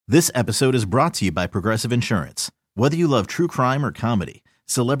This episode is brought to you by Progressive Insurance. Whether you love true crime or comedy,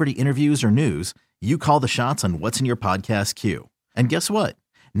 celebrity interviews or news, you call the shots on what's in your podcast queue. And guess what?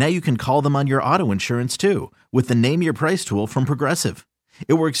 Now you can call them on your auto insurance too with the Name Your Price tool from Progressive.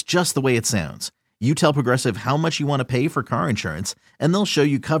 It works just the way it sounds. You tell Progressive how much you want to pay for car insurance, and they'll show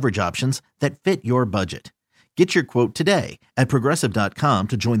you coverage options that fit your budget. Get your quote today at Progressive.com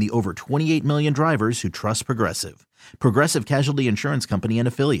to join the over 28 million drivers who trust Progressive. Progressive Casualty Insurance Company and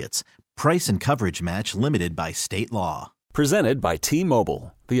Affiliates. Price and coverage match limited by state law. Presented by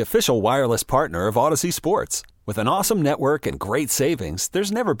T-Mobile, the official wireless partner of Odyssey Sports. With an awesome network and great savings,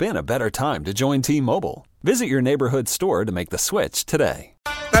 there's never been a better time to join T-Mobile. Visit your neighborhood store to make the switch today.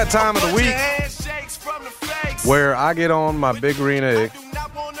 That time of the week where I get on my big green egg,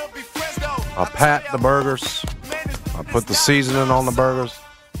 I pat the burgers, I put the seasoning on the burgers,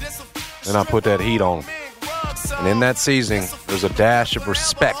 and I put that heat on them. And in that seasoning, there's a dash of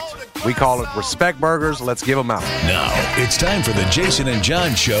respect. We call it Respect Burgers. Let's give them out. Now, it's time for the Jason and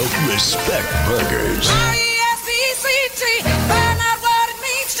John Show, Respect Burgers. R-E-S-P-E-C-T, find out what it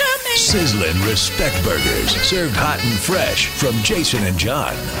means to me. Sizzling Respect Burgers, served hot and fresh from Jason and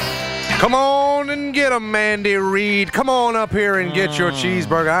John. Come on and get them, Mandy Reed. Come on up here and get your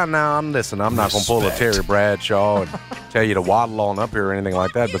cheeseburger. I'm not going to pull a Terry Bradshaw and tell you to waddle on up here or anything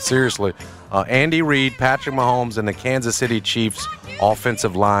like that. But seriously, Andy Reid, Patrick Mahomes, and the Kansas City Chiefs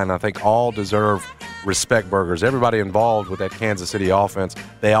offensive line, I think all deserve Respect Burgers. Everybody involved with that Kansas City offense,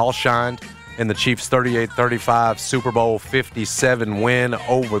 they all shined in the Chiefs' 38-35 Super Bowl 57 win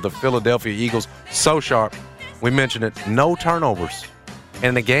over the Philadelphia Eagles. So sharp. We mentioned it. No turnovers.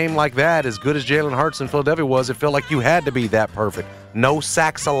 And in a game like that, as good as Jalen Hurts in Philadelphia was, it felt like you had to be that perfect. No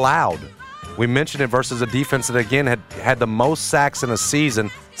sacks allowed. We mentioned it versus a defense that, again, had the most sacks in a season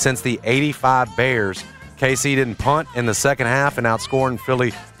since the 85 Bears. KC didn't punt in the second half and outscoring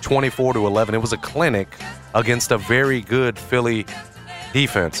Philly 24-11. It was a clinic against a very good Philly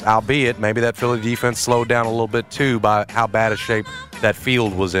defense, albeit maybe that Philly defense slowed down a little bit too by how bad a shape that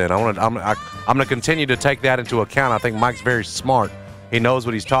field was in. I'm going to continue to take that into account. I think Mike's very smart. He knows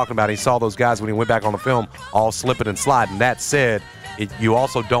what he's talking about. He saw those guys when he went back on the film all slipping and sliding. That said, you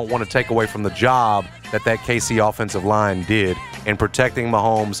also don't want to take away from the job that KC offensive line did in protecting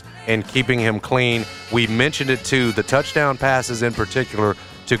Mahomes and keeping him clean. We mentioned it too, the touchdown passes in particular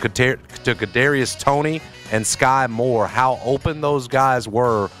to Kadarius Toney and Sky Moore. How open those guys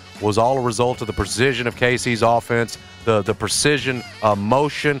were was all a result of the precision of KC's offense, the precision of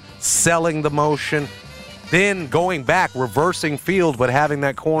motion, selling the motion, then going back, reversing field, but having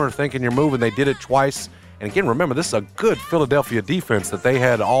that corner thinking you're moving. They did it twice. And again, remember, this is a good Philadelphia defense that they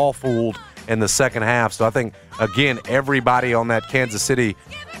had all fooled in the second half. So I think, again, everybody on that Kansas City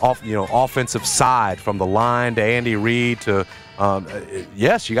offensive side, from the line to Andy Reid to,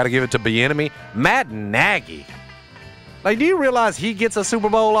 yes, you got to give it to Bieniemy. Matt Nagy. Like, do you realize he gets a Super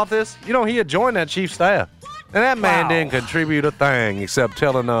Bowl off this? You know, he had joined that Chiefs staff. And that man didn't contribute a thing except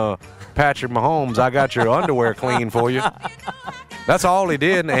telling Patrick Mahomes, I got your underwear clean for you. That's all he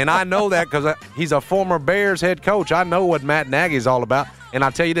did, and I know that because he's a former Bears head coach. I know what Matt Nagy's all about, and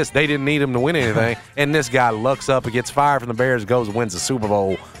I'll tell you this, they didn't need him to win anything, and this guy lucks up and gets fired from the Bears, goes and wins the Super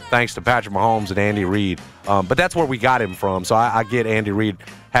Bowl thanks to Patrick Mahomes and Andy Reid. But that's where we got him from, so I get Andy Reid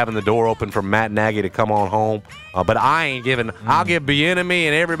having the door open for Matt Nagy to come on home. But I ain't giving – I'll give Bieniemy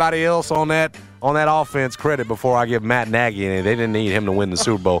and everybody else on that offense credit before I give Matt Nagy any. They didn't need him to win the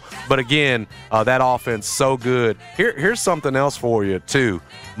Super Bowl. But again, that offense so good. Here's something else for you too.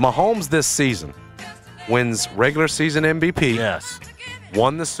 Mahomes this season wins regular season MVP. Yes.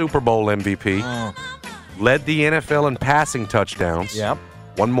 Won the Super Bowl MVP. Led the NFL in passing touchdowns. Yep.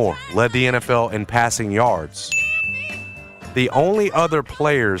 One more. Led the NFL in passing yards. The only other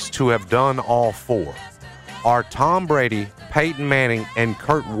players to have done all four are Tom Brady, Peyton Manning, and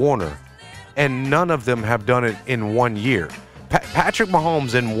Kurt Warner. And none of them have done it in 1 year. Patrick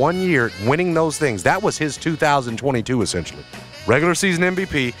Mahomes in 1 year winning those things, that was his 2022 essentially. Regular season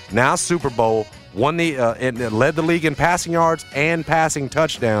MVP, now Super Bowl, won and led the league in passing yards and passing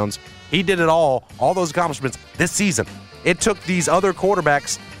touchdowns. He did it all those accomplishments this season. It took these other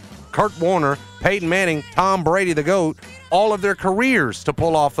quarterbacks, Kurt Warner, Peyton Manning, Tom Brady, the GOAT, all of their careers to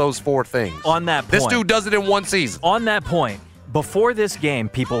pull off those four things. On that point. This dude does it in one season. On that point, before this game,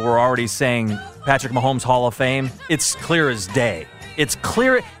 people were already saying Patrick Mahomes Hall of Fame. It's clear as day. It's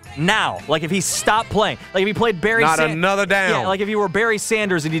clear now. Like if he stopped playing. Like if he played Barry Sanders. Not another down. Yeah, like if you were Barry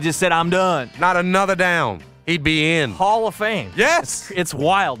Sanders and he just said, I'm done. Not another down. He'd be in. Hall of Fame. Yes. It's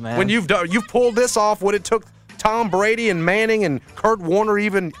wild, man. When you've pulled this off, what it took Tom Brady and Manning and Kurt Warner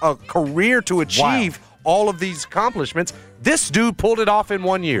even a career to achieve all of these accomplishments. This dude pulled it off in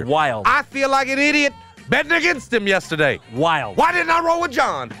 1 year. Wild. I feel like an idiot betting against him yesterday. Wild. Why didn't I roll with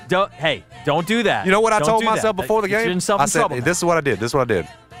John? Don't do that. You know what I Don't told do myself that. before the Get game? yourself I in said, trouble now. this is what I did.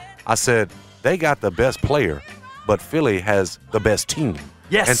 I said, they got the best player, but Philly has the best team.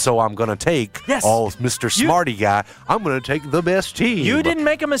 Yes. And so I'm going to take, Mr. Smarty guy, I'm going to take the best team. You didn't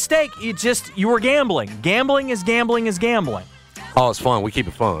make a mistake. You were gambling. Gambling is gambling is gambling. Oh, it's fun. We keep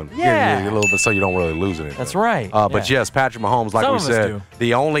it fun. Yeah. A little bit so you don't really lose anything. That's right. But yes, Patrick Mahomes, like Some we of us said, do.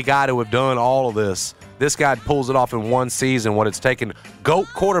 the only guy to have done all of this. This guy pulls it off in one season, what it's taken GOAT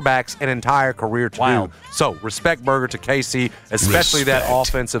quarterbacks an entire career to Wow. do. So, respect burger to KC, especially that Respect.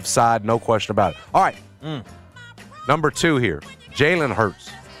 offensive side, no question about it. All right. Number 2 here, Jalen Hurts.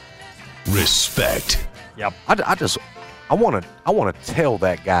 Respect. Yep. I want to tell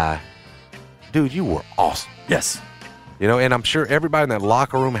that guy, dude, you were awesome. Yes. You know, and I'm sure everybody in that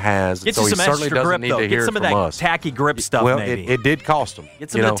locker room has. Get so you he some certainly extra doesn't grip, need though. to hear Get some it of from that us. tacky grip stuff, Well, maybe. it did cost him. Get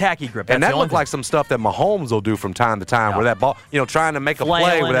some of the tacky grip. And That's that the looked only like some stuff that Mahomes will do from time to time, Yeah. where that ball, trying to make a play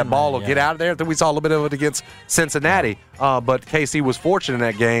Flailing where that and ball then, will get out of there. I think we saw a little bit of it against Cincinnati, but KC was fortunate in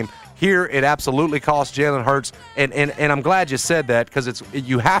that game. Here, it absolutely cost Jalen Hurts, and I'm glad you said that because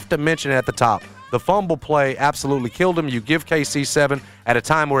you have to mention it at the top. The fumble play absolutely killed him. You give KC 7 at a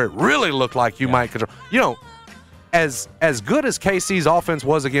time where it really looked like you might control. As good as KC's offense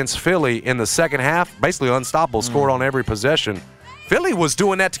was against Philly in the second half, basically unstoppable, scored on every possession. Philly was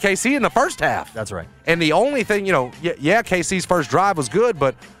doing that to KC in the first half. That's right. And the only thing, KC's first drive was good,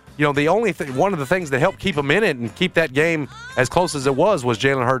 but the only thing, one of the things that helped keep them in it and keep that game as close as it was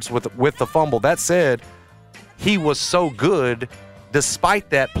Jalen Hurts with the fumble. That said, he was so good despite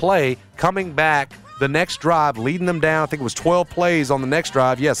that play, coming back the next drive, leading them down. I think it was 12 plays on the next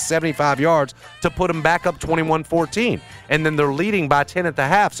drive. Yes, 75 yards to put them back up 21-14. And then they're leading by 10 at the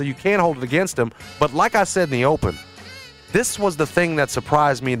half, so you can't hold it against them. But like I said in the open, this was the thing that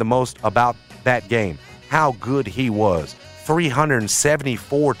surprised me the most about that game, how good he was.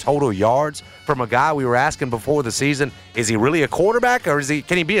 374 total yards from a guy we were asking before the season, is he really a quarterback, or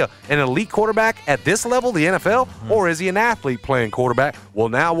can he be an elite quarterback at this level, the NFL, or is he an athlete playing quarterback? Well,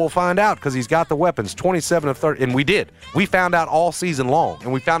 now we'll find out because he's got the weapons, 27 of 30, and we did. We found out all season long,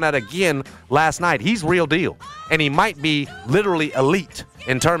 and we found out again last night. He's real deal, and he might be literally elite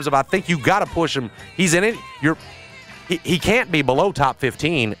in terms of I think you got to push him. He's in it. He can't be below top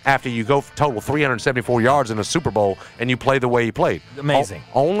 15 after you go total 374 yards in a Super Bowl and you play the way he played. Amazing.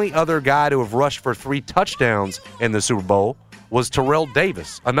 Only other guy to have rushed for 3 touchdowns in the Super Bowl was Terrell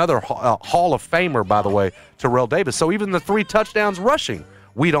Davis, another Hall of Famer, by the way, Terrell Davis. So even the 3 touchdowns rushing,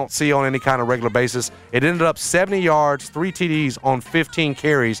 we don't see on any kind of regular basis. It ended up 70 yards, 3 TDs on 15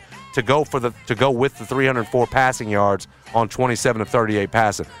 carries to go with the 304 passing yards on 27 of 38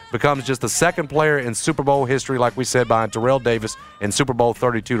 passing. Becomes just the second player in Super Bowl history, like we said, behind Terrell Davis in Super Bowl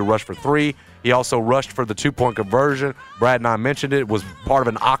 32 to rush for 3. He also rushed for the 2-point conversion. Brad and I mentioned it was part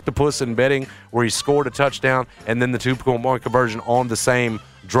of an octopus in betting where he scored a touchdown and then the 2-point conversion on the same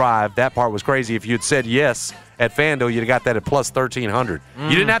drive. That part was crazy. If you'd said yes at FanDuel, you'd have got that at plus 1,300. You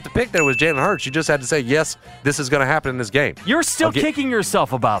didn't have to pick that it was Jalen Hurts. You just had to say, yes, this is going to happen in this game. You're still kicking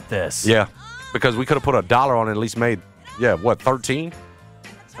yourself about this. Yeah, because we could have put $1 on it and at least made, 13?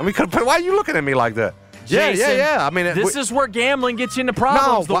 I mean, why are you looking at me like that? Jason, yeah. I mean, this is where gambling gets you into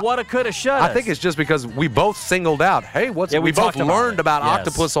problems. No, the woulda, coulda, shoulda. I think it's just because we both singled out. Hey, we both talked about learned it. about Yes.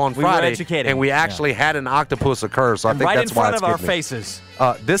 octopus on We were Friday, educated. and we actually had an octopus occur. So I think right that's in why front it's of our getting me. faces.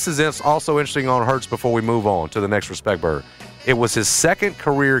 This is also interesting on Hurts before we move on to the next respect bird. It was his second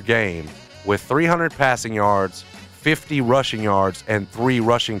career game with 300 passing yards, 50 rushing yards, and 3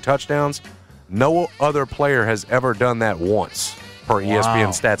 rushing touchdowns. No other player has ever done that once per ESPN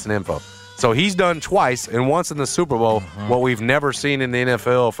Stats and Info. So he's done twice, and once in the Super Bowl, what we've never seen in the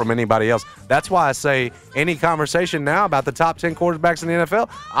NFL from anybody else. That's why I say any conversation now about the top 10 quarterbacks in the NFL,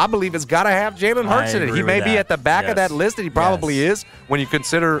 I believe it's got to have Jalen Hurts in it. agree He may with be that. at the back of that Yes. list, and he probably is when you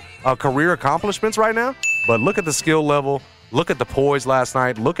consider career accomplishments right now. But look at the skill level. Look at the poise last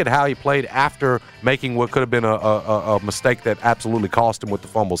night. Look at how he played after making what could have been a mistake that absolutely cost him with the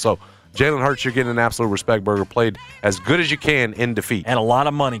fumble. So Jalen Hurts, you're getting an absolute respect burger. Played as good as you can in defeat. And a lot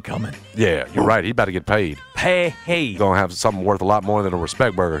of money coming. Yeah, you're right. He's about to get paid. Hey. He's going to have something worth a lot more than a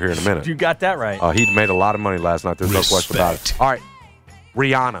respect burger here in a minute. You got that right. He made a lot of money last night. There's no question about it. Respect. All right,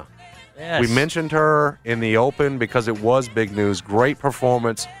 Rihanna. Yes. We mentioned her in the open because it was big news. Great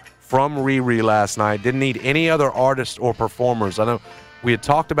performance from Riri last night. Didn't need any other artists or performers. I know we had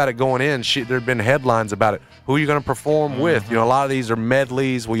talked about it going in. There had been headlines about it. Who are you going to perform with? You know, a lot of these are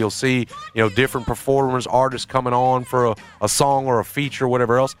medleys where you'll see, you know, different performers, artists coming on for a song or a feature or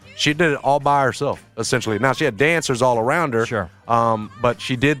whatever else. She did it all by herself, essentially. Now, she had dancers all around her. Sure. But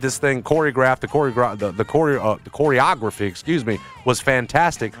she did this thing, choreographed. The choreography, was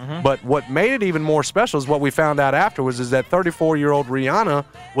fantastic. But what made it even more special is what we found out afterwards is that 34-year-old Rihanna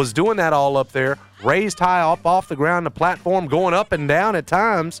was doing that all up there, raised high up off the ground, the platform, going up and down at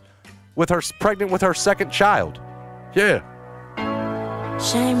times, with her pregnant with her second child. Yeah.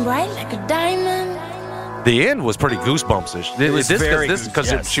 Shine bright like a diamond. The end was pretty goosebumps-ish. It was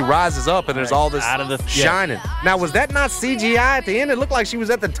Because she rises up and there's all this Out of the- shining. Now, was that not CGI at the end? It looked like she was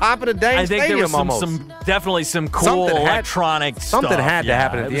at the top of the dang I think stadium there was almost. definitely some cool electronic stuff. Something had to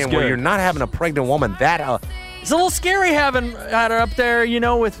happen at it the was end where good. you're not having a pregnant woman that It's a little scary having her up there, you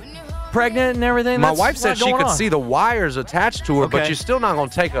know, with pregnant and everything. My That's wife a said lot she going could on. see the wires attached to her, but Okay. you're still not going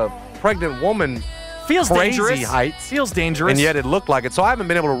to take a pregnant woman Feels crazy dangerous. heights. Feels dangerous. And yet it looked like it. So I haven't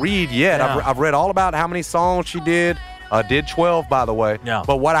been able to read yet. Yeah. I've read all about how many songs she did. Did 12, by the way. Yeah.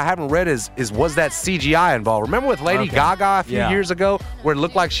 But what I haven't read is was that CGI involved? Remember with Lady Gaga a few years ago, where it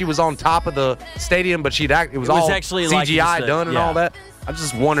looked like she was on top of the stadium, but it was all actually CGI like just done and all that? I'm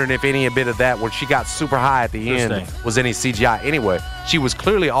just wondering if any bit of that, where she got super high at the end, was any CGI. Anyway, she was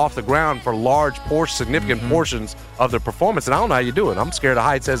clearly off the ground for significant portions of the performance, and I don't know how you do it. I'm scared of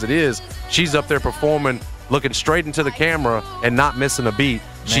heights as it is. She's up there performing, looking straight into the camera and not missing a beat.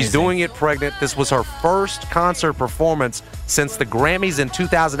 Amazing. She's doing it pregnant. This was her first concert performance since the Grammys in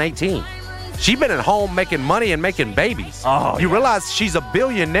 2018. She's been at home making money and making babies. Oh, you realize she's a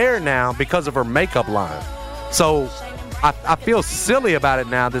billionaire now because of her makeup line. So I feel silly about it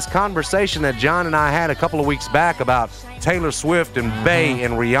now. This conversation that John and I had a couple of weeks back about Taylor Swift and Bey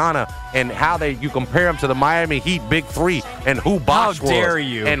and Rihanna and how you compare them to the Miami Heat Big Three and who Bosh was. How dare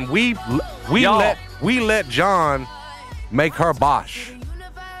you? And we let John make her Bosh.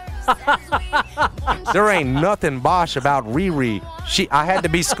 There ain't nothing Bosh about Riri. I had to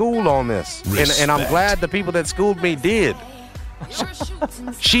be schooled on this, and I'm glad the people that schooled me did.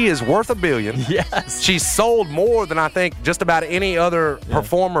 She is worth $1 billion. Yes. She's sold more than I think just about any other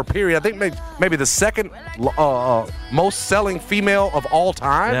performer, period. I think maybe the second most selling female of all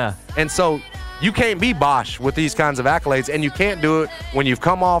time. Yeah. And so you can't be Bosh with these kinds of accolades, and you can't do it when you've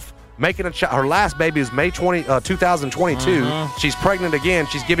come off making a child. Her last baby is May 2022. She's pregnant again.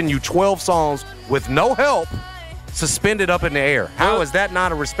 She's giving you 12 songs with no help, suspended up in the air. How is that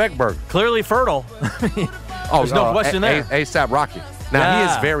not a respect burger? Clearly fertile. There's no question there. A$AP Rocky. Now,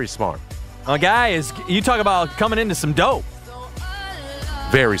 he is very smart. A guy is, you talk about coming into some dope.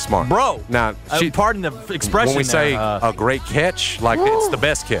 Very smart. Bro. Now, pardon the expression. when we say there, a great catch, like it's the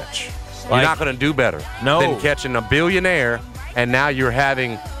best catch. You're Like- not going to do better than catching a billionaire, and now you're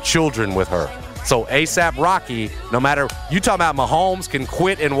having children with her. So A$AP Rocky, no matter, you talking about Mahomes can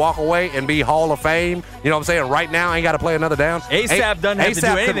quit and walk away and be Hall of Fame. You know what I'm saying? Right now, ain't got to play another down. A$AP doesn't have to do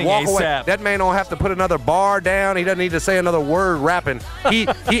could anything, walk away. A$AP. That man don't have to put another bar down. He doesn't need to say another word rapping.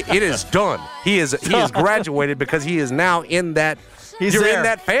 It is done. He is graduated because he is now in that. You're there. in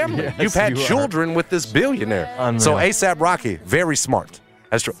that family. Yes, You've had you are. children with this billionaire. Unreal. So A$AP Rocky, very smart.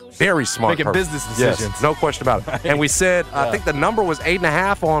 That's true. Very smart. Making person. business decisions. Yes, no question about it. And we said, I think the number was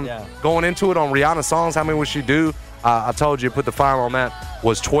 8.5 on going into it on Rihanna's songs. How many would she do? I told you, put the final on that,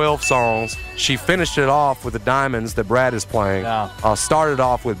 was 12 songs. She finished it off with the Diamonds that Brad is playing. Yeah. Started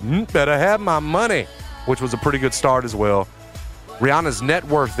off with Better Have My Money, which was a pretty good start as well. Rihanna's net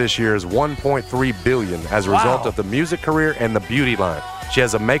worth this year is $1.3 billion as a result of the music career and the beauty line. She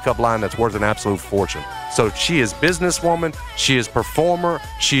has a makeup line that's worth an absolute fortune. So she is businesswoman, she is performer,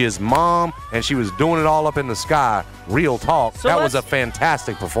 she is mom, and she was doing it all up in the sky. Real talk. So that was a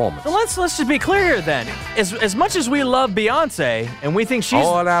fantastic performance. So let's just be clear here then. As much as we love Beyonce and we think she's...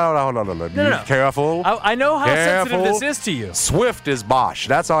 No. No. Careful. I know how sensitive Careful. this is to you. Swift is Bosh.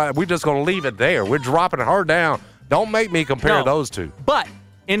 That's all. We're just going to leave it there. We're dropping her down. Don't make me compare No. those two. But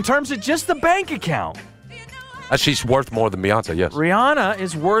in terms of just the bank account, She's worth more than Beyonce, yes. Rihanna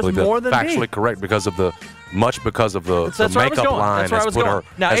is worth more than factually me. correct because of the That's where I was makeup going. line That's where I has was put going. her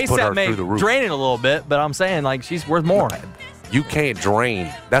Now, has put her A$AP may through the roof. drain it a little bit, but I'm saying like she's worth more. You can't drain.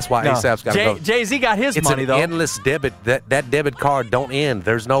 That's why No. A$AP's got to go. Jay-Z got his It's money an though. endless debit. That debit card don't end.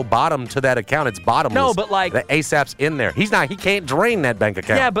 There's no bottom to that account. It's bottomless. No, but like- the A$AP's in there. He can't drain that bank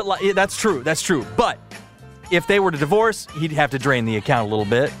account. Yeah, but like, that's true. That's true. But if they were to divorce, he'd have to drain the account a little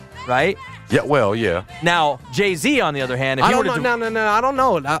bit, right? Yeah, well, yeah. Now, Jay-Z, on the other hand, if he were to No. I don't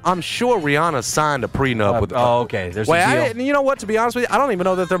know. I'm sure Rihanna signed a prenup with. okay. There's a deal. you know what? To be honest with you, I don't even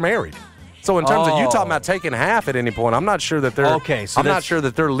know that they're married. So in terms of you talking about taking half at any point, I'm not sure that they're. Okay, so I'm not sure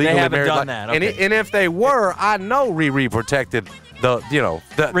that they're legally haven't married. done that. Okay. And if they were, I know Riri protected the Rihanna,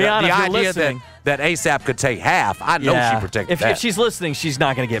 if you're idea listening. that ASAP could take half. I know she protected that. If she's listening, she's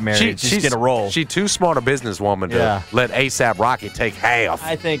not going to get married. She's going to roll. She's too smart a businesswoman to let ASAP Rocky take half.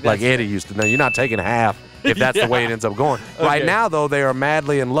 I think like that's Eddie used to know. You're not taking half if that's the way it ends up going. Okay. Right now, though, they are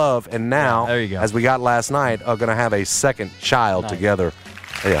madly in love, and now, there you go. as we got last night, are going to have a second child together.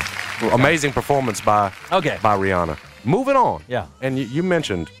 Yeah, amazing performance by Rihanna. Moving on. Yeah, and you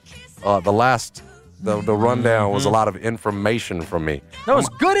mentioned the last. The rundown was a lot of information from me. That was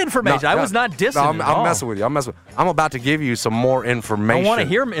good information. I was not dissing. No, I'm messing with you. I'm about to give you some more information. I want to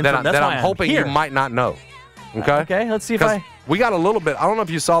hear that I'm hoping you might not know. Okay. Okay. Let's see if we got a little bit. I don't know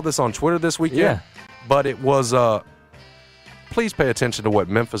if you saw this on Twitter this weekend, but it was. Please pay attention to what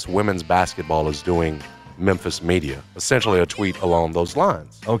Memphis women's basketball is doing. Memphis media, essentially a tweet along those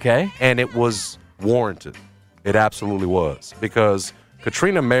lines. Okay. And it was warranted. It absolutely was, because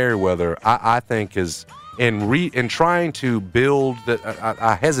Katrina Merriweather, I think, is in trying to build that.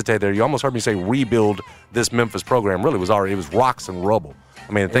 I hesitate there. You almost heard me say rebuild this Memphis program. Really, it was rocks and rubble.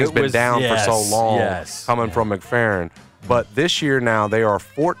 I mean, things been down for so long coming from McFerrin. But this year now they are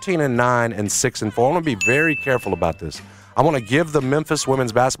 14-9 and 6-4. I want to be very careful about this. I want to give the Memphis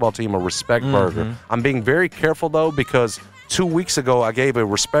women's basketball team a respect burger. I'm being very careful though, because 2 weeks ago, I gave a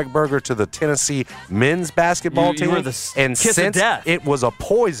respect burger to the Tennessee men's basketball team. And since it was a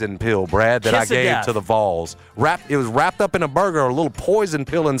poison pill, Brad, that I gave to the Vols. It was wrapped up in a burger, a little poison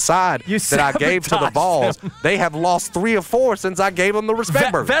pill inside that I gave to the Vols. They have lost 3 or 4 since I gave them the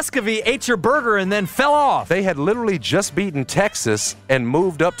respect burger. Vescovy ate your burger and then fell off. They had literally just beaten Texas and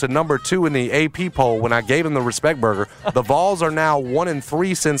moved up to number 2 in the AP poll when I gave them the respect burger. The Vols are now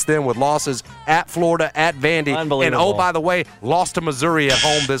 1-3 since then, with losses at Florida, at Vandy. Unbelievable. And oh, by the way, lost to Missouri at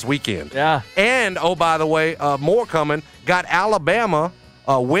home this weekend. Yeah. And, oh, by the way, more coming. Got Alabama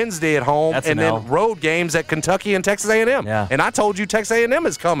Wednesday at home, and then road games at Kentucky and Texas A&M. Yeah. And I told you Texas A&M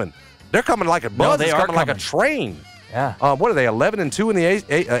is coming. They're coming like a buzz. It's coming like a train. Yeah. What are they, 11-2 in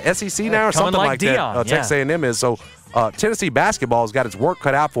the SEC now or something like that? Texas A&M is. So Tennessee basketball has got its work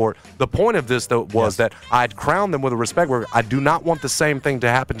cut out for it. The point of this, though, was that I'd crowned them with a respect burger. I do not want the same thing to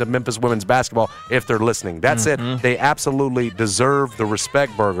happen to Memphis women's basketball if they're listening. That said, they absolutely deserve the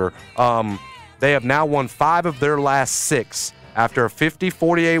respect burger. They have now won 5 of their last 6 after a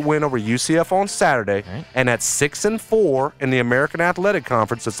 50-48 win over UCF on Saturday, and at 6-4 in the American Athletic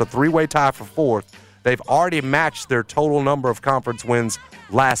Conference. It's a 3-way tie for 4th. They've already matched their total number of conference wins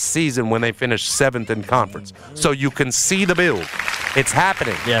last season when they finished 7th in conference. So you can see the build. It's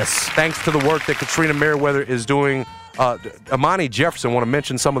happening. Yes. Thanks to the work that Katrina Merriweather is doing. Amani Jefferson, want to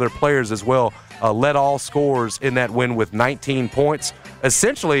mention some of their players as well, led all scorers in that win with 19 points.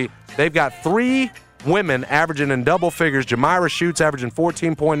 Essentially, they've got 3 women averaging in double figures. Jamira Shoots averaging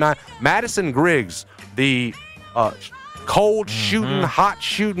 14.9. Madison Griggs, the cold shooting, hot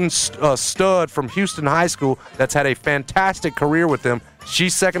shooting stud from Houston High School that's had a fantastic career with them.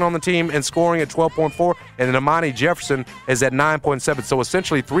 She's second on the team in scoring at 12.4, and then Amani Jefferson is at 9.7. So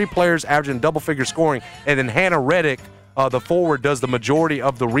essentially 3 players averaging double-figure scoring, and then Hannah Reddick, the forward, does the majority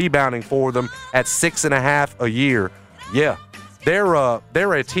of the rebounding for them at 6.5 a year. Yeah, they're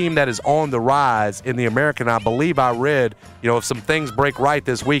a team that is on the rise in the American. I believe I read, if some things break right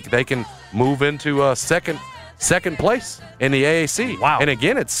this week, they can move into second place in the AAC. Wow. And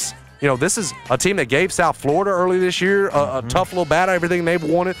again, it's, this is a team that gave South Florida early this year a tough little battle, everything they've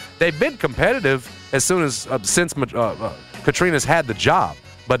wanted. They've been competitive since Katrina's had the job.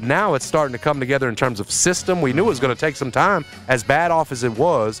 But now it's starting to come together in terms of system. We knew it was going to take some time, as bad off as it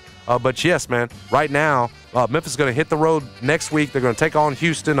was. But yes, man, right now, Memphis is going to hit the road next week. They're going to take on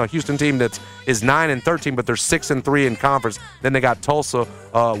Houston, a Houston team that is 9-13, but they're 6-3 in conference. Then they got Tulsa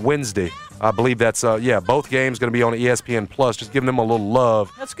Wednesday. I believe that's, both games going to be on ESPN+. Just giving them a little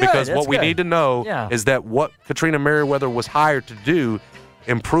love. That's good. Because what we need to know is that what Katrina Merriweather was hired to do,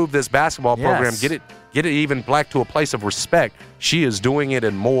 improve this basketball program, get it even back to a place of respect. She is doing it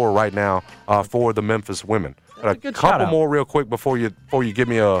and more right now for the Memphis women. A couple more real quick before you give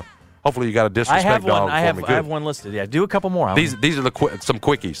me a. Hopefully you got a disrespect dog for me. I have one listed. Yeah, do a couple more. These are some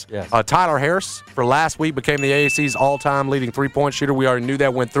quickies. Yes. Tyler Harris for last week became the AAC's all-time leading three-point shooter. We already knew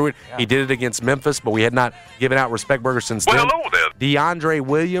that, went through it. Yeah. He did it against Memphis, but we had not given out respect burger since then. Hello there. DeAndre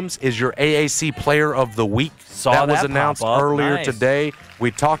Williams is your AAC Player of the Week. That was announced earlier today. We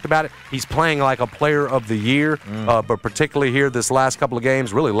talked about it. He's playing like a Player of the Year, but particularly here this last couple of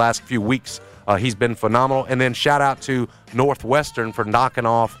games, really last few weeks, he's been phenomenal. And then shout out to Northwestern for knocking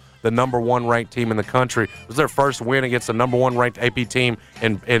off the number 1 ranked team in the country. It was their first win against the number 1 ranked AP team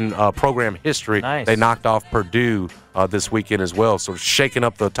in program history. Nice. They knocked off Purdue this weekend as well, so shaking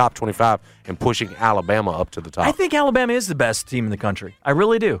up the top 25 and pushing Alabama up to the top. I think Alabama is the best team in the country. I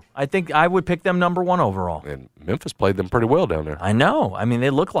really do. I think I would pick them number 1 overall. And Memphis played them pretty well down there. I know. I mean, they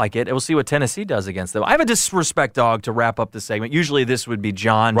look like it. We'll see what Tennessee does against them. I have a disrespect dog to wrap up the segment. Usually this would be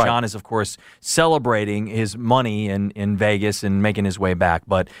John. Right. John is, of course, celebrating his money in Vegas and making his way back.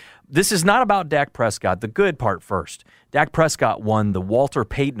 But this is not about Dak Prescott. The good part first. Dak Prescott won the Walter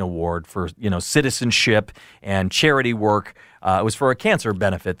Payton Award for citizenship and charity work. It was for a cancer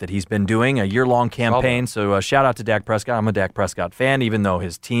benefit that he's been doing, a year-long campaign. So shout out to Dak Prescott. I'm a Dak Prescott fan, even though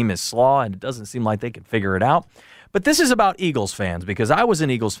his team is slaw and it doesn't seem like they can figure it out. But this is about Eagles fans because I was an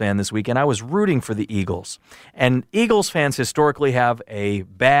Eagles fan this week and I was rooting for the Eagles. And Eagles fans historically have a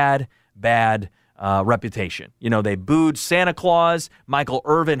bad reputation. They booed Santa Claus. Michael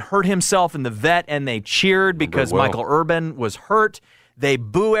Irvin hurt himself in the vet, and they cheered because Michael Irvin was hurt. They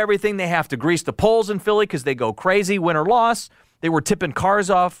boo everything. They have to grease the poles in Philly because they go crazy, win or loss. They were tipping cars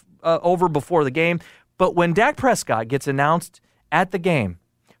over before the game. But when Dak Prescott gets announced at the game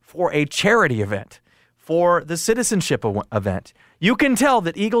for a charity event, for the citizenship event, you can tell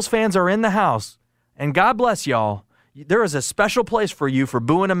that Eagles fans are in the house, and God bless y'all. There is a special place for you for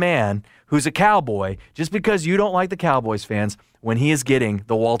booing a man who's a Cowboy just because you don't like the Cowboys fans when he is getting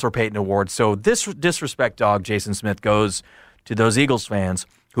the Walter Payton Award. So this disrespect dog, Jason Smith, goes to those Eagles fans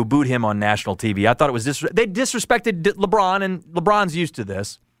who booed him on national TV. I thought it was they disrespected LeBron, and LeBron's used to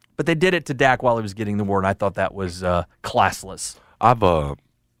this, but they did it to Dak while he was getting the award, and I thought that was classless.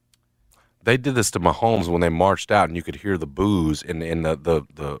 They did this to Mahomes when they marched out, and you could hear the boos, and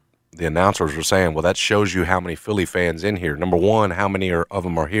the announcers were saying, well, that shows you how many Philly fans in here. Number one, how many of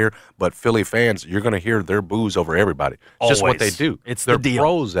them are here? But Philly fans, you're going to hear their boos over everybody. It's just what they do. They're the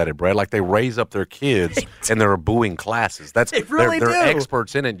pros at it, Brad. Like they raise up their kids and they're booing classes. They're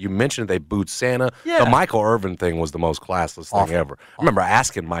experts in it. You mentioned they booed Santa. Yeah. The Michael Irvin thing was the most classless thing ever. I remember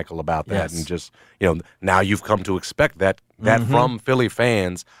asking Michael about that and just, now you've come to expect that from Philly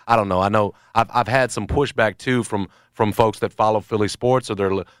fans. I don't know. I know I've had some pushback too from folks that follow Philly sports,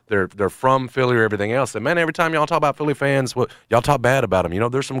 or they're from Philly or everything else. And man, every time y'all talk about Philly fans, y'all talk bad about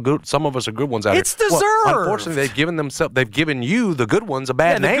them. There's some good. Some of us are good ones out It's here. deserved. Well, unfortunately, they've given you the good ones a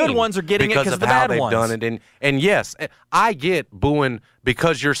bad name. The good ones are getting it because of the how bad they've ones. done it. And yes, I get booing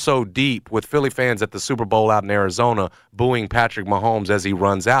because you're so deep with Philly fans at the Super Bowl out in Arizona, booing Patrick Mahomes as he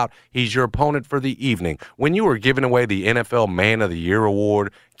runs out. He's your opponent for the evening. When you were giving away the NFL Man of the Year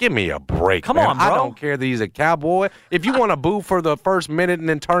award, give me a break. Come man. on, bro. I don't care that he's a Cowboy. If you want to boo for the first minute and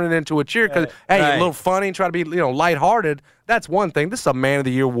then turn it into a cheer because, you're a little funny, try to be lighthearted, that's one thing. This is a Man of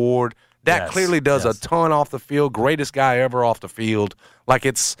the Year award. That clearly does a ton off the field. Greatest guy ever off the field. But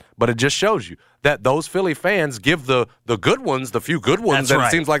it just shows you that those Philly fans give the good ones, the few good ones That's that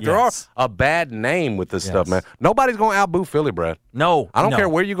it seems like there are, a bad name with this stuff, man. Nobody's going to out-boo Philly, Brad. No. I don't care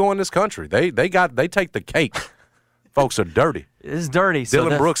where you go in this country. They take the cake. Folks are dirty. It's dirty.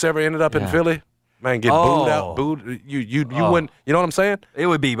 Dylan Brooks ever ended up in Philly? Man, get booed. You wouldn't. You know what I'm saying? It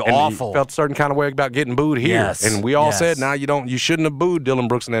would be And awful. You felt a certain kind of way about getting booed here, Yes. and we all said, Yes. you shouldn't have booed Dylan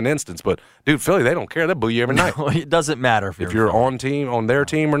Brooks in that instance. But dude, Philly, they don't care. They boo you every night. It doesn't matter if you're on their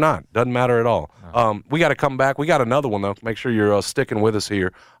team or not. Doesn't matter at all. We got to come back. We got another one though. Make sure you're sticking with us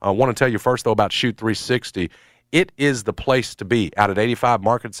here. I want to tell you first though about Shoot 360. It is the place to be out at 85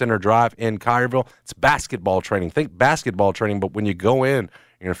 Market Center Drive in Collierville. It's basketball training. Think basketball training, but when you go in,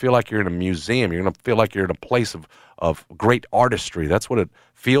 you're going to feel like you're in a museum. You're going to feel like you're in a place of great artistry. That's what it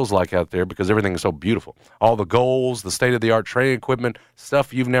feels like out there because everything is so beautiful. All the goals, the state-of-the-art training equipment,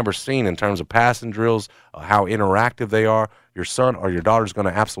 stuff you've never seen in terms of passing drills, how interactive they are. Your son or your daughter's going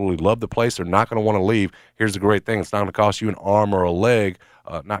to absolutely love the place. They're not going to want to leave. Here's the great thing. It's not going to cost you an arm or a leg,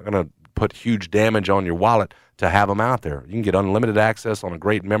 not going to put huge damage on your wallet to have them out there. You can get unlimited access on a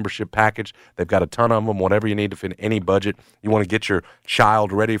great membership package. They've got a ton of them, whatever you need to fit any budget. You want to get your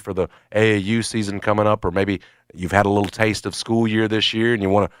child ready for the AAU season coming up, or maybe you've had a little taste of school year this year and you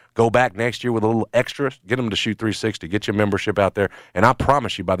want to go back next year with a little extra, get them to Shoot 360. Get your membership out there. And I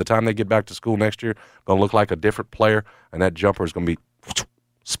promise you, by the time they get back to school next year, going to look like a different player, and that jumper is going to be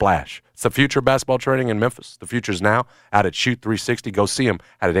splash. It's the future of basketball training in Memphis. The future is now out at Shoot 360. Go see them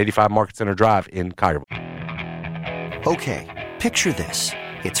at 85 Market Center Drive in Collierville. Okay, picture this.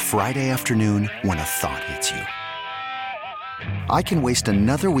 It's Friday afternoon when a thought hits you. I can waste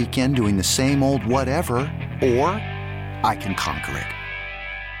another weekend doing the same old whatever, or I can conquer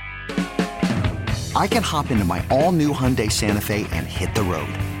it. I can hop into my all-new Hyundai Santa Fe and hit the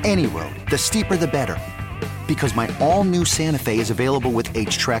road. Any road. The steeper, the better. Because my all-new Santa Fe is available with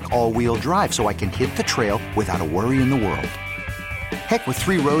H-Track all-wheel drive, so I can hit the trail without a worry in the world. Heck, with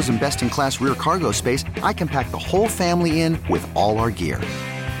 3 rows and best-in-class rear cargo space, I can pack the whole family in with all our gear.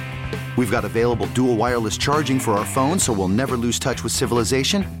 We've got available dual wireless charging for our phones, so we'll never lose touch with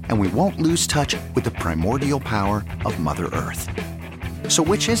civilization, and we won't lose touch with the primordial power of Mother Earth. So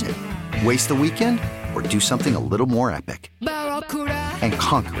which is it? Waste the weekend or do something a little more epic? And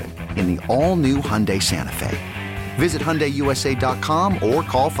conquer it in the all-new Hyundai Santa Fe. Visit HyundaiUSA.com or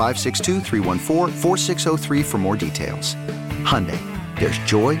call 562-314-4603 for more details. Hyundai, there's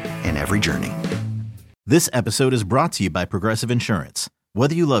joy in every journey. This episode is brought to you by Progressive Insurance.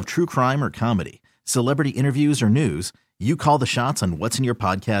 Whether you love true crime or comedy, celebrity interviews or news, you call the shots on what's in your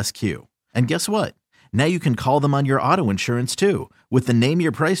podcast queue. And guess what? Now you can call them on your auto insurance too with the Name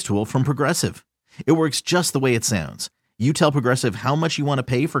Your Price tool from Progressive. It works just the way it sounds. You tell Progressive how much you want to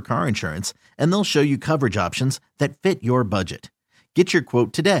pay for car insurance, and they'll show you coverage options that fit your budget. Get your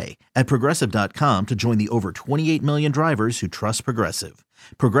quote today at Progressive.com to join the over 28 million drivers who trust Progressive.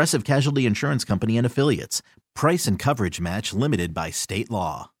 Progressive Casualty Insurance Company and Affiliates. Price and coverage match limited by state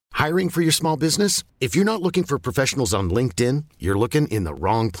law. Hiring for your small business? If you're not looking for professionals on LinkedIn, you're looking in the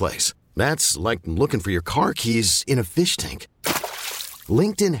wrong place. That's like looking for your car keys in a fish tank.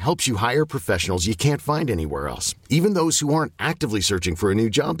 LinkedIn helps you hire professionals you can't find anywhere else, even those who aren't actively searching for a new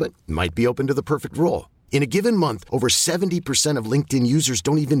job but might be open to the perfect role. In a given month, over 70% of LinkedIn users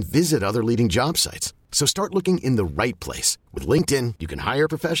don't even visit other leading job sites. So start looking in the right place. With LinkedIn, you can hire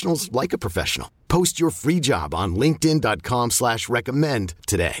professionals like a professional. Post your free job on linkedin.com/recommend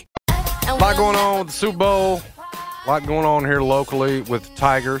today. A lot going on with the Super Bowl. A lot going on here locally with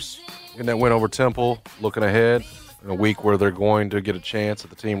Tigers. Getting that win over Temple, looking ahead in a week where they're going to get a chance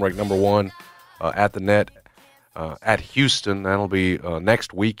at the team ranked number 1 at the net at Houston. That'll be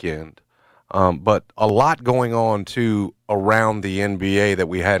next weekend. But a lot going on, too, around the NBA that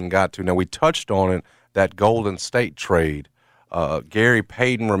we hadn't got to. Now, we touched on it, that Golden State trade. Gary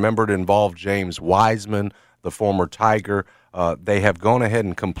Payton, remembered, involved James Wiseman, the former Tiger. They have gone ahead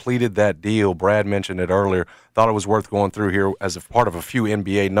and completed that deal. Brad mentioned it earlier. Thought it was worth going through here as a part of a few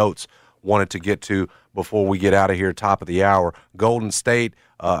NBA notes wanted to get to before we get out of here, top of the hour. Golden State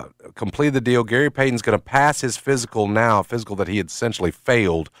completed the deal. Gary Payton's going to pass his physical now, physical that he had essentially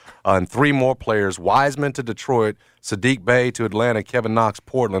failed, and 3 more players, Wiseman to Detroit, Sadiq Bey to Atlanta, Kevin Knox,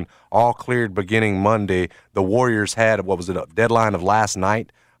 Portland, all cleared beginning Monday. The Warriors had, a deadline of last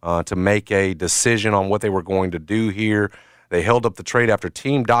night to make a decision on what they were going to do here. They held up the trade after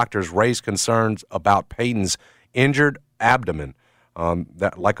team doctors raised concerns about Payton's injured abdomen.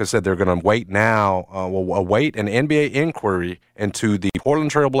 Like I said, they're going to wait now, await an NBA inquiry into the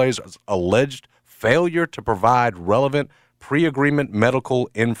Portland Trail Blazers' alleged failure to provide relevant pre-agreement medical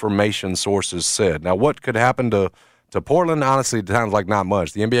information, sources said. Now, what could happen to Portland? Honestly, it sounds like not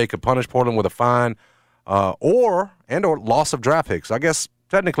much. The NBA could punish Portland with a fine or loss of draft picks. I guess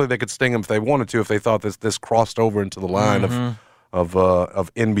technically they could sting them if they wanted to, if they thought this crossed over into the line of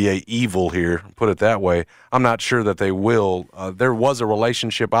NBA evil here, put it that way. I'm not sure that they will. There was a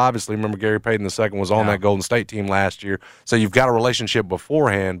relationship, obviously. Remember, Gary Payton II was on that Golden State team last year, so you've got a relationship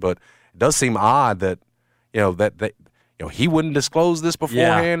beforehand. But it does seem odd that he wouldn't disclose this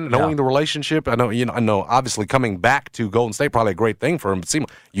beforehand, knowing the relationship. I know. Obviously, coming back to Golden State probably a great thing for him.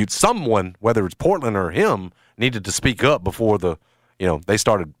 But someone, whether it's Portland or him, needed to speak up before they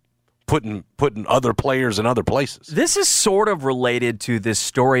started putting other players in other places. This is sort of related to this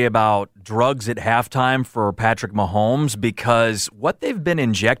story about drugs at halftime for Patrick Mahomes, because what they've been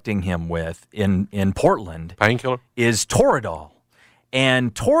injecting him with in Portland, painkiller, is Toradol.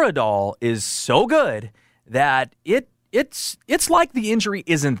 And Toradol is so good that it's like the injury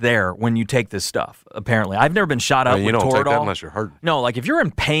isn't there when you take this stuff, apparently. I've never been shot up with Toradol. You don't take that unless you're hurt. No, like if you're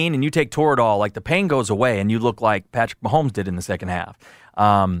in pain and you take Toradol, like the pain goes away and you look like Patrick Mahomes did in the second half.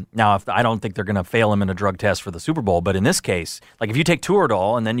 Now, I don't think they're going to fail him in a drug test for the Super Bowl, but in this case, like if you take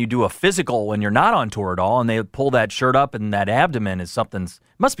Toradol and then you do a physical when you're not on Toradol and they pull that shirt up and that abdomen is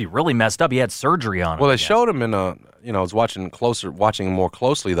must be really messed up. He had surgery on it. Well, they showed him in I was watching more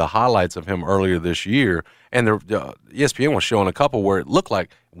closely the highlights of him earlier this year, and ESPN was showing a couple where it looked like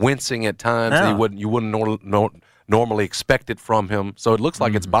wincing at times. Yeah. You wouldn't normally expect it from him, so it looks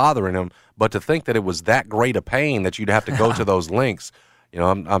like it's bothering him. But to think that it was that great a pain that you'd have to go to those lengths.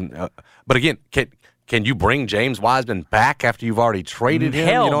 But again, can you bring James Wiseman back after you've already traded him?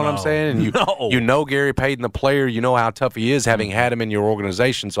 Hell you know what no. I'm saying? And you know Gary Payton, the player. You know how tough he is, having had him in your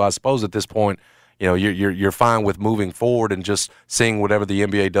organization. So I suppose at this point, you're fine with moving forward and just seeing whatever the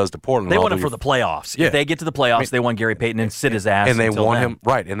NBA does to Portland. They want him for the playoffs. Yeah. If they get to the playoffs, they want Gary Payton and sit his ass. And they want him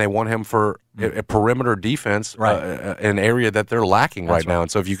right. And they want him for a perimeter defense, an area that they're lacking right now. And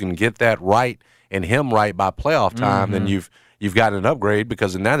so if you can get that right and him right by playoff time, then you've got an upgrade,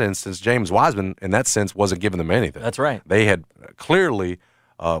 because in that instance, James Wiseman, in that sense, wasn't giving them anything. That's right. They had clearly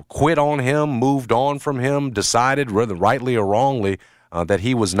quit on him, moved on from him, decided, whether rightly or wrongly, that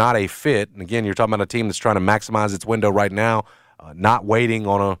he was not a fit. And again, you're talking about a team that's trying to maximize its window right now, not waiting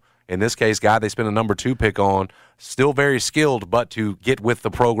on in this case, guy they spent a number 2 pick on, still very skilled, but to get with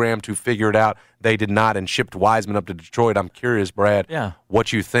the program to figure it out, they did not, and shipped Wiseman up to Detroit. I'm curious, Brad,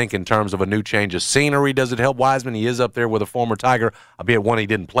 what you think in terms of a new change of scenery. Does it help Wiseman? He is up there with a former Tiger, albeit one he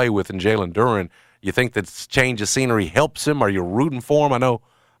didn't play with, in Jalen Duren. You think that change of scenery helps him? Are you rooting for him? I know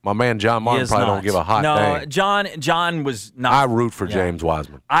my man John Martin probably don't give a hot dang. John was not. I root for James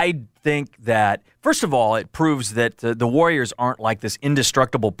Wiseman. I think that, first of all, it proves that the Warriors aren't like this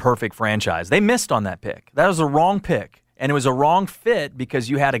indestructible, perfect franchise. They missed on that pick. That was a wrong pick. And it was a wrong fit because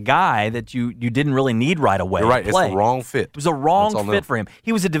you had a guy that you didn't really need right away. You're right. To play. It's the wrong fit. It was a wrong fit for him.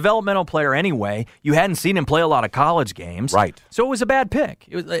 He was a developmental player anyway. You hadn't seen him play a lot of college games. Right. So it was a bad pick.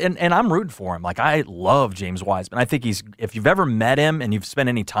 And I'm rooting for him. Like, I love James Wiseman. I think if you've ever met him and you've spent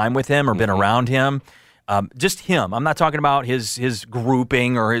any time with him or been around him, just him. I'm not talking about his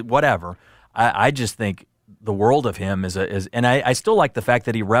grouping or whatever. I just think the world of him and I still like the fact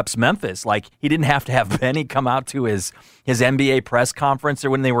that he reps Memphis. Like, he didn't have to have Benny come out to his NBA press conference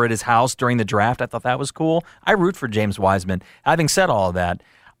or when they were at his house during the draft. I thought that was cool. I root for James Wiseman. Having said all of that,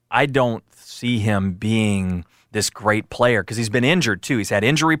 I don't see him being this great player because he's been injured too. He's had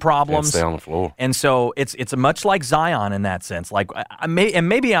injury problems. Can't stay on the floor. And so it's much like Zion in that sense. Like,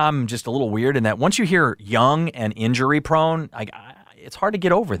 maybe I'm just a little weird in that once you hear young and injury prone, it's hard to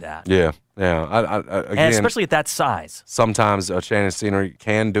get over that. Yeah. Again, and especially at that size. Sometimes a change of scenery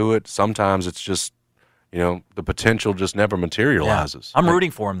can do it. Sometimes it's just, the potential just never materializes. Yeah. I'm rooting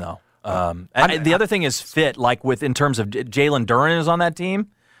for him, though. The other thing is fit, like in terms of Jalen Duren is on that team.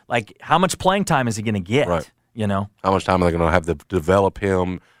 Like, how much playing time is he going to get? Right. How much time are they going to have to develop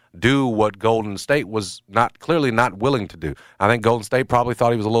him, do what Golden State was clearly not willing to do. I think Golden State probably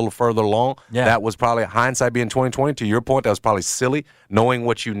thought he was a little further along. Yeah. That was probably, hindsight being 2020, to your point, that was probably silly, knowing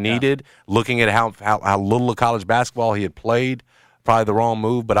what you needed, looking at how little of college basketball he had played, probably the wrong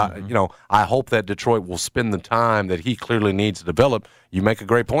move. But I hope that Detroit will spend the time that he clearly needs to develop. You make a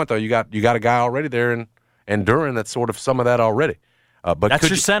great point, though. You got a guy already there and Duren that's sort of some of that already. But that's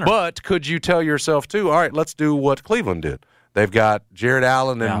your center. But could you tell yourself, too, all right, let's do what Cleveland did. They've got Jared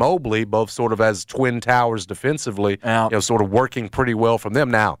Allen and Mobley, both sort of as twin towers defensively, sort of working pretty well from them.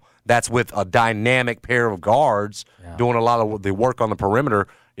 Now, that's with a dynamic pair of guards doing a lot of the work on the perimeter,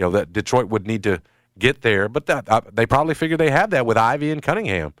 that Detroit would need to get there. But they probably figure they have that with Ivy and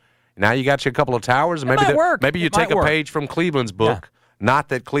Cunningham. Now you got you a couple of towers, and maybe you take a page from Cleveland's book. Not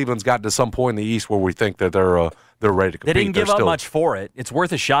that Cleveland's gotten to some point in the East where we think that they're ready to compete. They didn't give up much for it. It's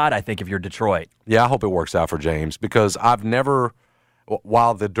worth a shot, I think, if you're Detroit. Yeah, I hope it works out for James, because I've never,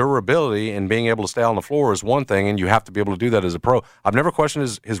 while the durability and being able to stay on the floor is one thing, and you have to be able to do that as a pro, I've never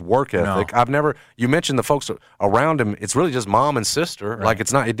questioned his work ethic. No. You mentioned the folks around him, it's really just mom and sister. Right.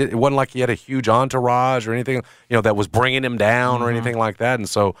 Like, it wasn't like he had a huge entourage or anything, that was bringing him down or anything like that. And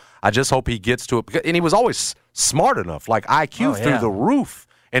so I just hope he gets to it. And he was always smart enough, like IQ through the roof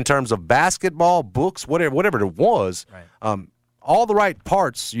in terms of basketball, books, whatever it was. Right. All the right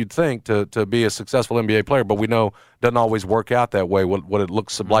parts, you'd think, to be a successful NBA player, but we know it doesn't always work out that way. What it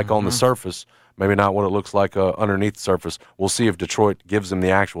looks like on the surface, maybe not what it looks like underneath the surface. We'll see if Detroit gives him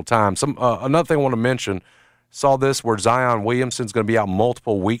the actual time. Another thing I want to mention, saw this where Zion Williamson's going to be out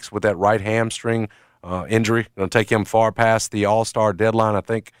multiple weeks with that right hamstring injury. Going to take him far past the All-Star deadline. I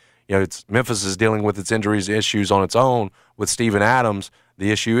think Memphis is dealing with its injuries issues on its own with Steven Adams.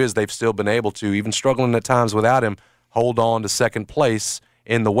 The issue is they've still been able to, even struggling at times without him, hold on to second place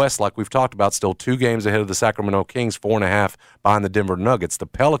in the West, like we've talked about, still 2 games ahead of the Sacramento Kings, 4.5 behind the Denver Nuggets. The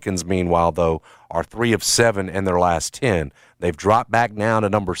Pelicans, meanwhile, though, are 3 of 7 in their last 10. They've dropped back down to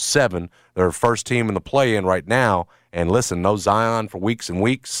number 7. They're first team in the play-in right now. And listen, no Zion for weeks and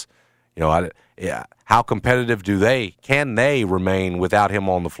weeks. How competitive can they remain without him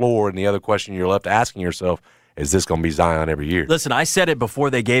on the floor? And the other question you're left asking yourself, is this going to be Zion every year? Listen, I said it before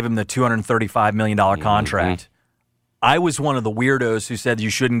they gave him the $235 million contract. I was one of the weirdos who said you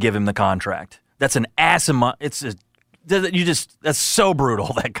shouldn't give him the contract. That's an that's so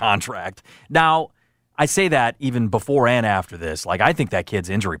brutal, that contract. Now, I say that even before and after this. Like, I think that kid's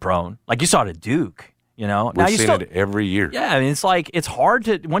injury prone. Like, you saw it at Duke, We've seen it every year. Yeah, I mean, it's hard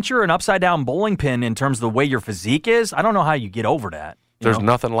to, once you're an upside-down bowling pin in terms of the way your physique is, I don't know how you get over that. There's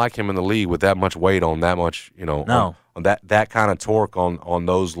nothing like him in the league with that much weight on that much, that kind of torque on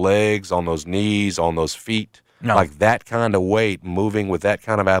those legs, on those knees, on those feet. No. Like that kind of weight, moving with that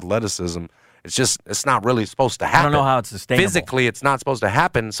kind of athleticism. It's not really supposed to happen. I don't know how it's sustainable. Physically, it's not supposed to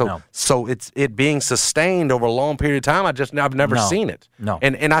happen. So it's being sustained over a long period of time. I've never seen it. No.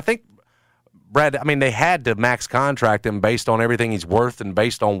 And I think, Brad, I mean, they had to max contract him based on everything he's worth and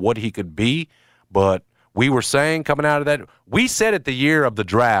based on what he could be. But we were saying coming out of that, we said at the year of the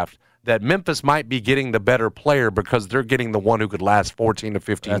draft that Memphis might be getting the better player because they're getting the one who could last 14 to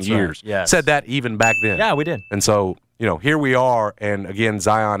 15 That's years. right. Yes. Said that even back then. Yeah, we did. And so, here we are. And again,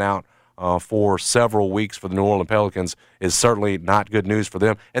 Zion out for several weeks for the New Orleans Pelicans is certainly not good news for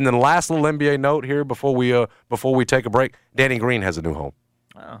them. And then last little NBA note here before we take a break, Danny Green has a new home.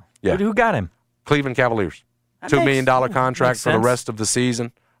 Wow. Yeah. Who got him? Cleveland Cavaliers. $2 million contract for the rest of the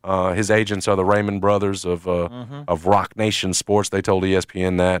season. His agents are the Raymond brothers of Rock Nation Sports. They told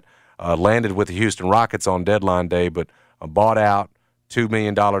ESPN that. Landed with the Houston Rockets on deadline day, but bought out, $2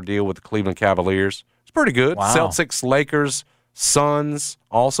 million deal with the Cleveland Cavaliers. It's pretty good. Wow. Celtics, Lakers, Suns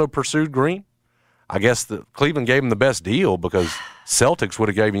also pursued Green. I guess the Cleveland gave him the best deal because Celtics would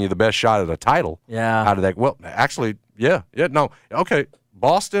have given you the best shot at a title. Yeah. Out of that. Well, actually, yeah, no. Okay,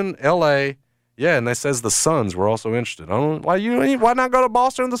 Boston, L.A., yeah, and they says the Suns were also interested. I don't know, why not go to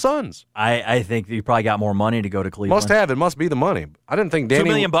Boston and the Suns? I think you probably got more money to go to Cleveland. Must have. It must be the money. I didn't think Danny $2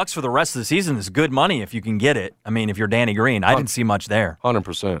 million for the rest of the season is good money if you can get it. I mean, if you're Danny Green, I didn't see much there.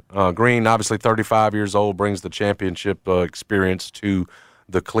 100%. Green, obviously 35 years old, brings the championship experience to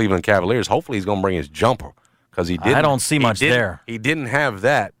the Cleveland Cavaliers. Hopefully he's going to bring his jumper because he didn't. I don't see much there. He didn't have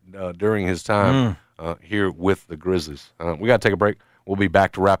that during his time here with the Grizzlies. We got to take a break. We'll be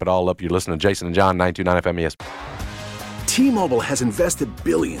back to wrap it all up. You're listening to Jason and John, 92.9 FM ESPN. T-Mobile has invested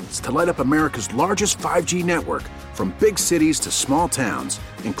billions to light up America's largest 5G network, from big cities to small towns,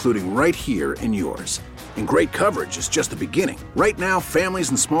 including right here in yours. And great coverage is just the beginning. Right now, families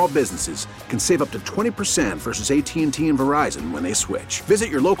and small businesses can save up to 20% versus AT&T and Verizon when they switch. Visit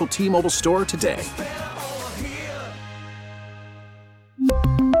your local T-Mobile store today.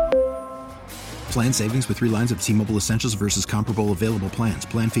 Plan savings with 3 lines of T-Mobile Essentials versus comparable available plans.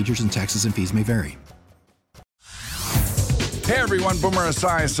 Plan features and taxes and fees may vary. Hey everyone, Boomer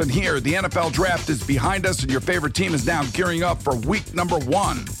Esiason here. The NFL Draft is behind us and your favorite team is now gearing up for week number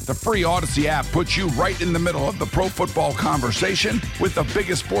 1. The free Odyssey app puts you right in the middle of the pro football conversation with the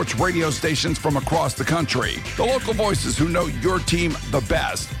biggest sports radio stations from across the country. The local voices who know your team the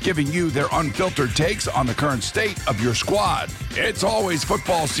best, giving you their unfiltered takes on the current state of your squad. It's always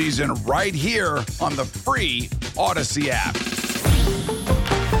football season right here on the free Odyssey app.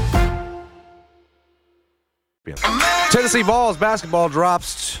 Tennessee Vols basketball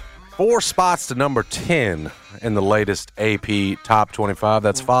drops 4 spots to number 10 in the latest AP Top 25.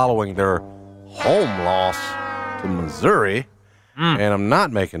 That's following their home loss to Missouri. And I'm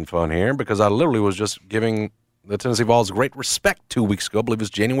not making fun here because I literally was just giving the Tennessee Vols great respect 2 weeks ago. I believe it was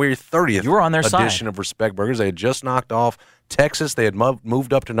January 30th. You were on their edition side. of Respect Burgers. They had just knocked off Texas. They had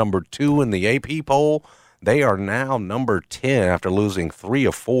moved up to number 2 in the AP poll. They are now number 10 after losing 3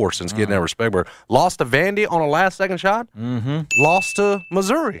 of 4 since getting that Respect Burger. Lost to Vandy on a last-second shot. Lost to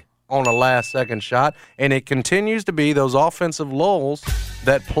Missouri on a last-second shot. And it continues to be those offensive lulls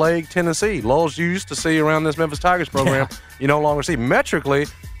that plague Tennessee. Lulls you used to see around this Memphis Tigers program, you no longer see. Metrically,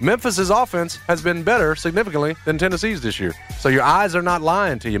 Memphis's offense has been better significantly than Tennessee's this year. So your eyes are not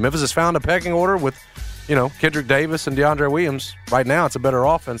lying to you. Memphis has found a pecking order with, Kendrick Davis and DeAndre Williams. Right now, it's a better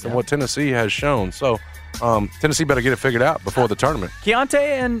offense than what Tennessee has shown. So, Tennessee better get it figured out before the tournament.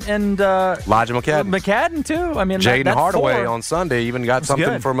 Keontae and Elijah McCadden. McCadden too. I mean, Jaden Hardaway 4 on Sunday even got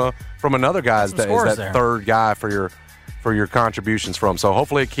something good. from another guy that is that third guy for your contributions from. So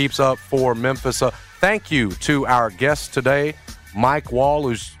hopefully it keeps up for Memphis. Thank you to our guest today, Mike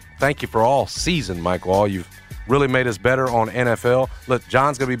Wall. Thank you for all season, Mike Wall. You've really made us better on NFL. Look,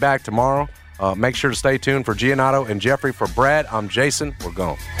 John's gonna be back tomorrow. Make sure to stay tuned for Giannato and Jeffrey. For Brad, I'm Jason. We're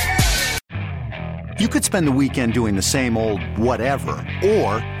gone. You could spend the weekend doing the same old whatever,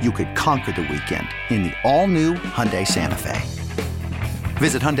 or you could conquer the weekend in the all-new Hyundai Santa Fe.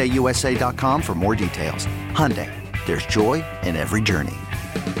 Visit HyundaiUSA.com for more details. Hyundai, there's joy in every journey.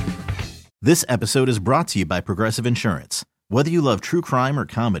 This episode is brought to you by Progressive Insurance. Whether you love true crime or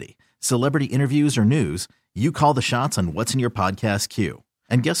comedy, celebrity interviews or news, you call the shots on what's in your podcast queue.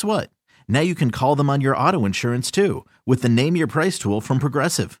 And guess what? Now you can call them on your auto insurance too with the Name Your Price tool from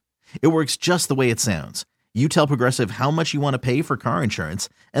Progressive. It works just the way it sounds. You tell Progressive how much you want to pay for car insurance,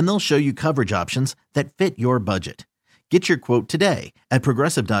 and they'll show you coverage options that fit your budget. Get your quote today at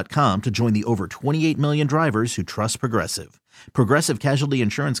Progressive.com to join the over 28 million drivers who trust Progressive. Progressive Casualty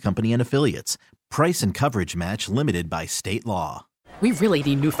Insurance Company and Affiliates. Price and coverage match limited by state law. We really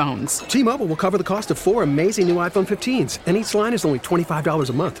need new phones. T-Mobile will cover the cost of 4 amazing new iPhone 15s, and each line is only $25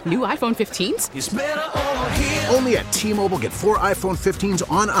 a month. New iPhone 15s? It's better over here. Only at T-Mobile, get 4 iPhone 15s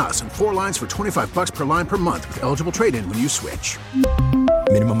on us and 4 lines for $25 per line per month with eligible trade-in when you switch.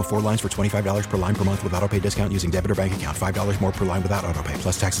 Minimum of 4 lines for $25 per line per month with autopay discount using debit or bank account. $5 more per line without autopay,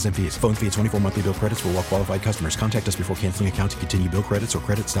 plus taxes and fees. Phone fee at 24 monthly bill credits for well-qualified customers. Contact us before canceling account to continue bill credits or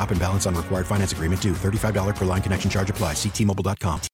credit stop and balance on required finance agreement due. $35 per line connection charge applies. See T-Mobile.com.